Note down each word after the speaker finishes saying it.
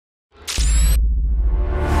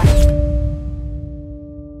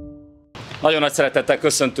Nagyon nagy szeretettel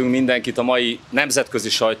köszöntünk mindenkit a mai nemzetközi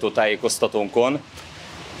sajtótájékoztatónkon,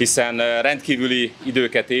 hiszen rendkívüli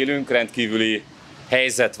időket élünk, rendkívüli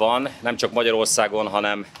helyzet van, nem csak Magyarországon,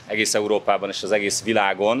 hanem egész Európában és az egész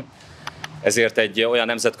világon. Ezért egy olyan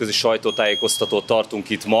nemzetközi sajtótájékoztatót tartunk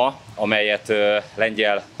itt ma, amelyet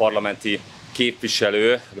lengyel parlamenti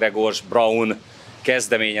képviselő Grzegorz Braun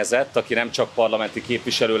kezdeményezett, aki nem csak parlamenti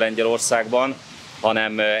képviselő Lengyelországban,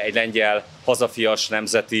 hanem egy lengyel hazafias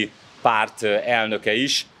nemzeti párt elnöke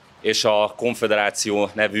is, és a Konfederáció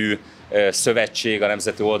nevű szövetség, a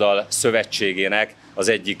Nemzeti Oldal Szövetségének az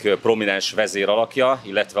egyik prominens vezéralakja,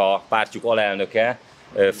 illetve a pártjuk alelnöke,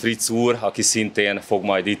 Fritz úr, aki szintén fog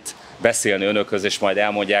majd itt beszélni önökhöz, és majd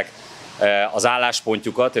elmondják az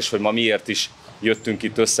álláspontjukat, és hogy ma miért is jöttünk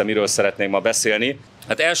itt össze, miről szeretnénk ma beszélni.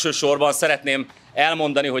 Hát elsősorban szeretném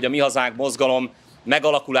elmondani, hogy a Mi Hazánk mozgalom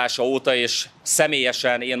megalakulása óta, és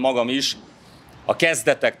személyesen én magam is, a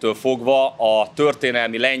kezdetektől fogva a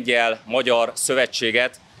történelmi lengyel-magyar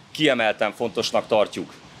szövetséget kiemelten fontosnak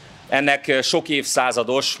tartjuk. Ennek sok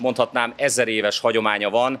évszázados, mondhatnám 1000 éves hagyománya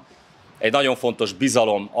van. Egy nagyon fontos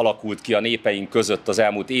bizalom alakult ki a népeink között az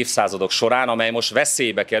elmúlt évszázadok során, amely most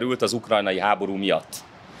veszélybe került az ukrajnai háború miatt.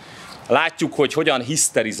 Látjuk, hogy hogyan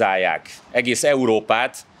hiszterizálják egész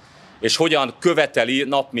Európát, és hogyan követeli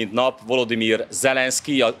nap mint nap Volodymyr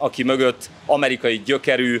Zelenszky, aki mögött amerikai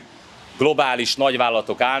gyökerű, globális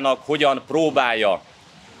nagyvállalatok állnak, hogyan próbálja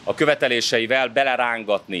a követeléseivel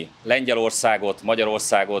belerángatni Lengyelországot,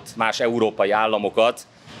 Magyarországot, más európai államokat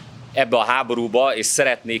ebbe a háborúba, és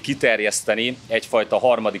szeretné kiterjeszteni egyfajta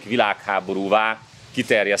harmadik világháborúvá,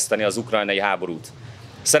 kiterjeszteni az ukrajnai háborút.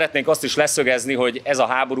 Szeretnénk azt is leszögezni, hogy ez a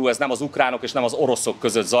háború ez nem az ukránok és nem az oroszok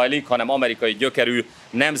között zajlik, hanem amerikai gyökerű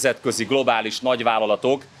nemzetközi globális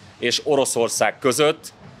nagyvállalatok és Oroszország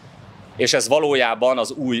között, és ez valójában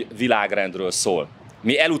az új világrendről szól.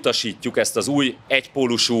 Mi elutasítjuk ezt az új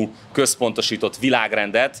egypólusú, központosított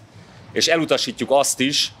világrendet, és elutasítjuk azt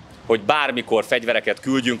is, hogy bármikor fegyvereket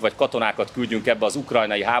küldjünk, vagy katonákat küldjünk ebbe az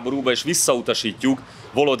ukrajnai háborúba, és visszautasítjuk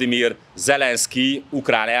Volodymyr Zelenszky,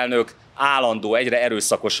 ukrán elnök állandó, egyre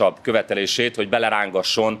erőszakosabb követelését, hogy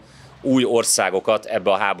belerángasson új országokat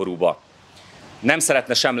ebbe a háborúba. Nem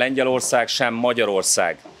szeretne sem Lengyelország, sem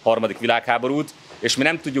Magyarország harmadik világháborút, és mi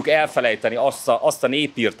nem tudjuk elfelejteni azt a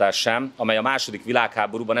népirtást sem, amely a második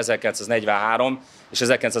világháborúban 1943 és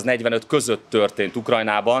 1945 között történt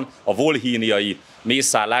Ukrajnában, a volhíniai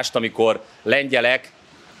mészárlást, amikor lengyelek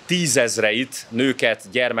tízezreit, nőket,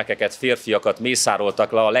 gyermekeket, férfiakat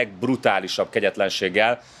mészároltak le a legbrutálisabb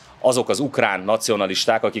kegyetlenséggel, azok az ukrán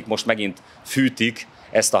nacionalisták, akik most megint fűtik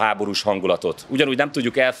ezt a háborús hangulatot. Ugyanúgy nem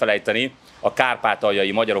tudjuk elfelejteni a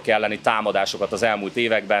kárpátaljai magyarok elleni támadásokat az elmúlt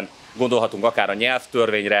években, gondolhatunk akár a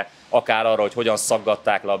nyelvtörvényre, akár arra, hogy hogyan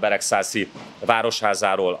szaggatták le a Beregszászi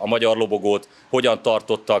városházáról a magyar lobogót, hogyan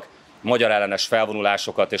tartottak magyar ellenes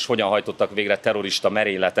felvonulásokat, és hogyan hajtottak végre terrorista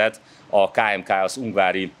merényletet a KMK, az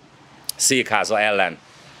ungvári székháza ellen.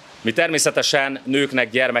 Mi természetesen nőknek,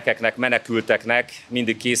 gyermekeknek, menekülteknek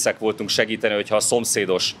mindig készek voltunk segíteni, hogyha a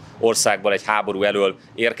szomszédos országból egy háború elől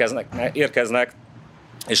érkeznek,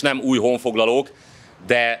 és nem új honfoglalók,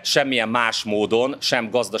 de semmilyen más módon, sem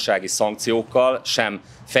gazdasági szankciókkal, sem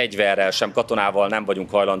fegyverrel, sem katonával nem vagyunk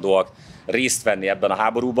hajlandóak részt venni ebben a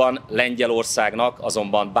háborúban. Lengyelországnak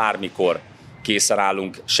azonban bármikor készen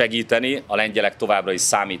állunk segíteni, a lengyelek továbbra is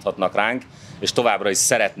számíthatnak ránk, és továbbra is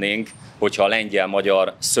szeretnénk, hogyha a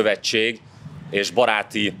Lengyel-Magyar Szövetség és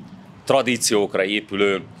baráti tradíciókra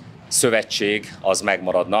épülő szövetség az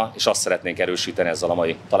megmaradna, és azt szeretnénk erősíteni ezzel a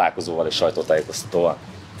mai találkozóval és sajtótájékoztatóval.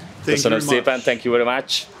 Köszönöm szépen, thank you very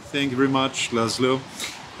much. Thank you very much, László.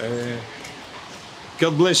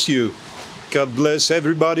 God bless you. God bless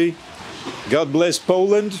everybody. God bless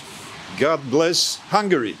Poland. God bless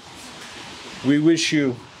Hungary. We wish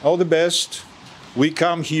you all the best. We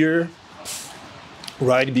come here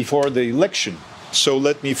right before the election. So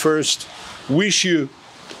let me first wish you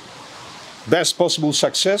best possible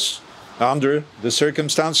success under the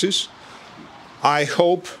circumstances. I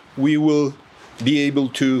hope we will be able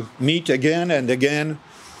to meet again and again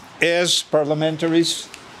as parliamentaries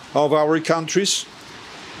of our countries.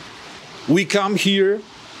 We come here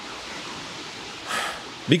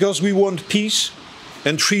because we want peace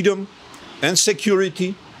and freedom and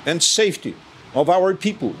security and safety of our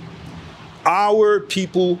people. Our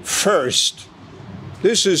people first.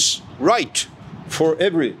 This is right for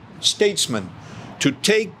every statesman to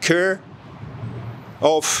take care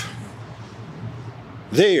of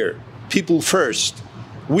their people first.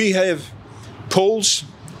 We have Poles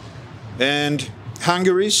and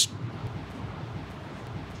Hungaries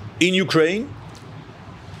in Ukraine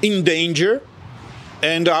in danger,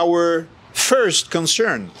 and our first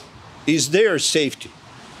concern is their safety,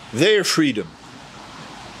 their freedom,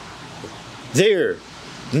 their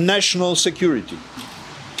national security.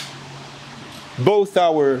 Both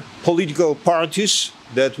our political parties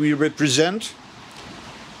that we represent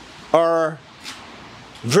are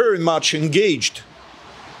very much engaged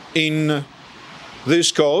in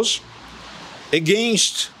this cause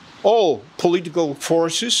against all political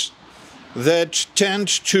forces that tend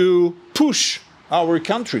to push our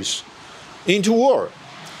countries into war.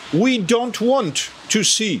 We don't want to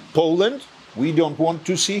see Poland, we don't want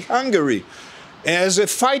to see Hungary as a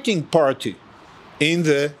fighting party in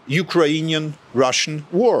the Ukrainian-Russian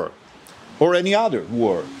war or any other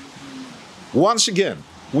war. Once again,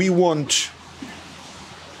 we want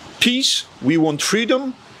peace, we want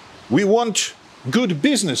freedom, we want good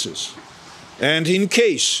businesses. And in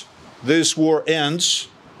case this war ends,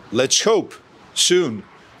 let's hope soon,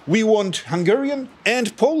 we want Hungarian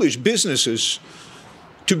and Polish businesses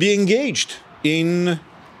to be engaged in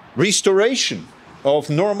restoration of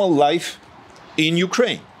normal life in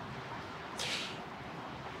Ukraine.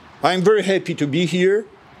 I'm very happy to be here.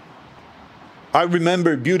 I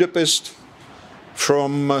remember Budapest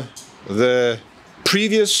from the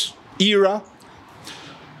previous era.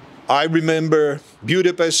 I remember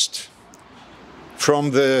Budapest from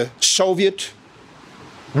the Soviet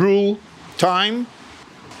rule time,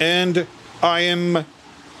 and I am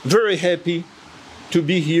very happy to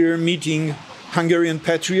be here meeting Hungarian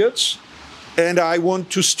patriots, and I want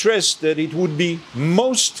to stress that it would be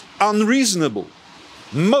most unreasonable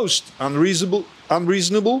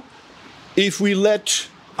if we let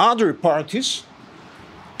other parties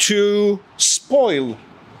to spoil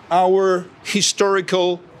our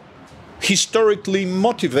historically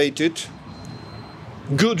motivated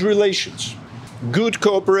good relations, good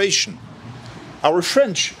cooperation, our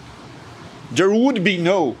friendship. There would be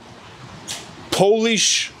no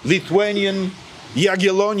Polish, Lithuanian,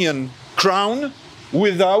 Jagiellonian crown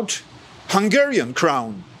without Hungarian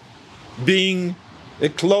crown being a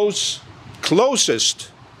closest,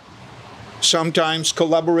 sometimes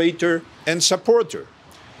collaborator and supporter.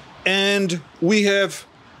 And we have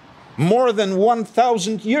more than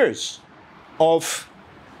 1,000 years of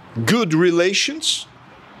good relations,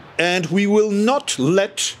 and we will not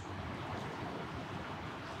let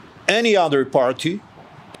any other party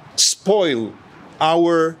spoil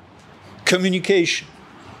our communication.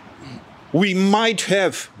 We might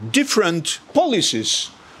have different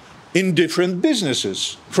policies in different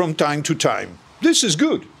businesses from time to time. This is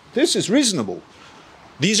good. This is reasonable.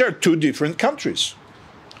 These are two different countries.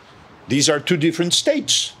 These are two different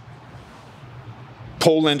states,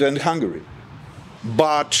 Poland and Hungary.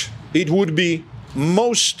 But it would be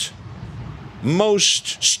most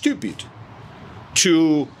stupid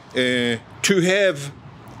to have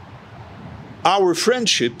our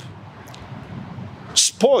friendship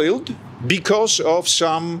spoiled because of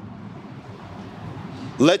some,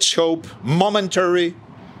 let's hope, momentary,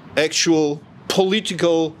 actual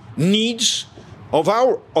political needs of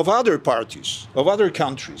other parties, of other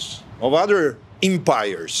countries, of other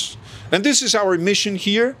empires. And this is our mission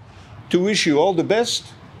here, to wish you all the best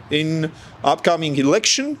in upcoming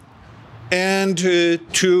election and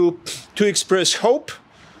to express hope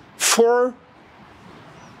for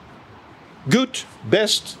good,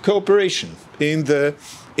 best cooperation in the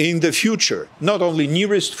future, not only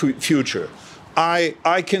nearest future.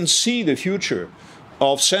 I can see the future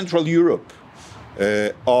of Central Europe,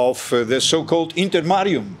 of the so-called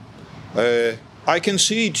intermarium. I can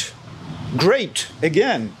see it great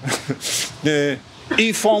again,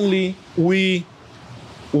 if only we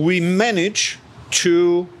manage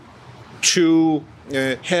to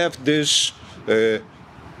have this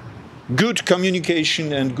good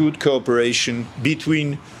communication and good cooperation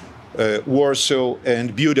between Warsaw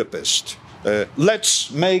and Budapest.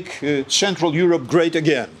 Let's make Central Europe great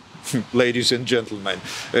again, ladies and gentlemen.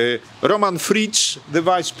 Roman Fritz, the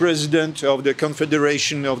Vice President of the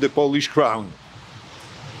Confederation of the Polish Crown.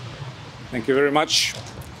 Thank you very much.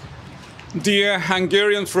 Dear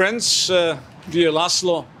Hungarian friends, dear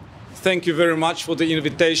László, thank you very much for the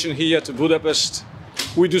invitation here to Budapest.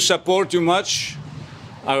 We do support you much.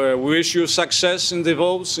 I wish you success in the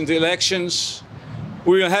votes, in the elections.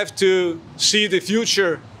 We will have to see the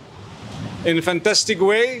future in a fantastic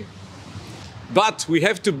way, but we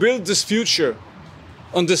have to build this future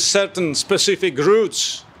on the certain specific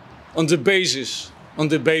roots, on the basis, on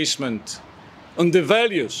the basement, on the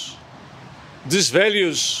values. These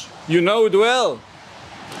values, you know it well,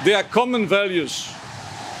 they are common values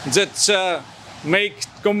that make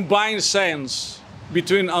combined sense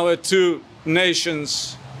between our two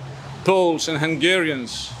nations, Poles and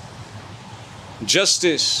Hungarians.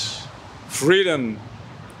 justice, freedom,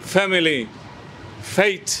 family,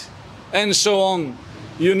 faith, and so on.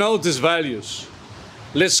 You know these values.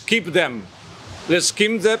 Let's keep them. Let's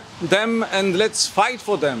keep them and let's fight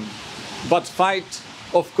for them. But fight,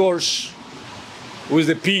 of course, with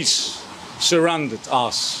the peace surrounded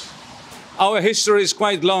us. Our history is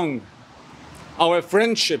quite long. Our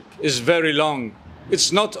friendship is very long.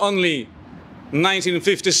 It's not only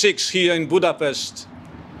 1956 here in Budapest,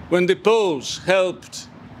 when the Poles helped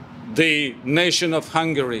the nation of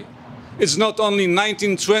Hungary. It's not only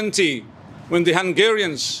 1920, when the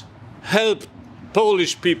Hungarians helped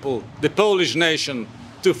Polish people, the Polish nation,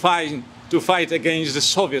 to fight against the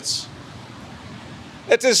Soviets.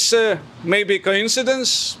 It is maybe a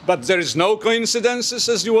coincidence, but there is no coincidences,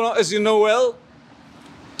 as you know well.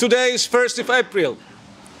 Today is 1st of April.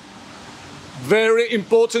 Very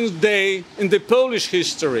important day in the Polish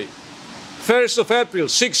history. 1st of April,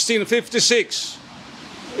 1656,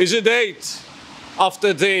 is a date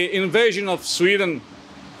after the invasion of Sweden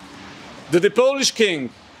that the Polish king,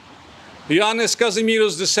 Jan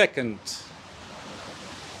Kazimierz II,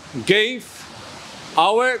 gave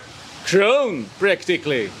our crown,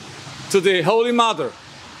 practically, to the Holy Mother,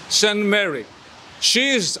 Saint Mary. She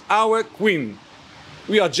is our queen.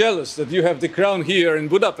 We are jealous that you have the crown here in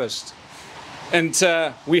Budapest. And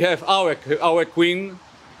we have our queen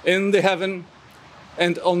in the heaven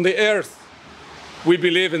and on the earth. We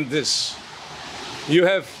believe in this. You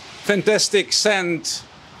have fantastic Saint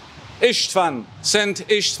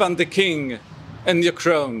István the king and your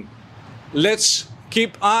crown. Let's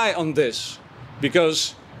keep eye on this,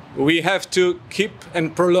 because we have to keep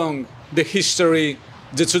and prolong the history,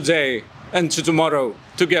 the today and to tomorrow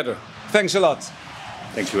together. Thanks a lot.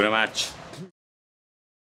 Thank you very much.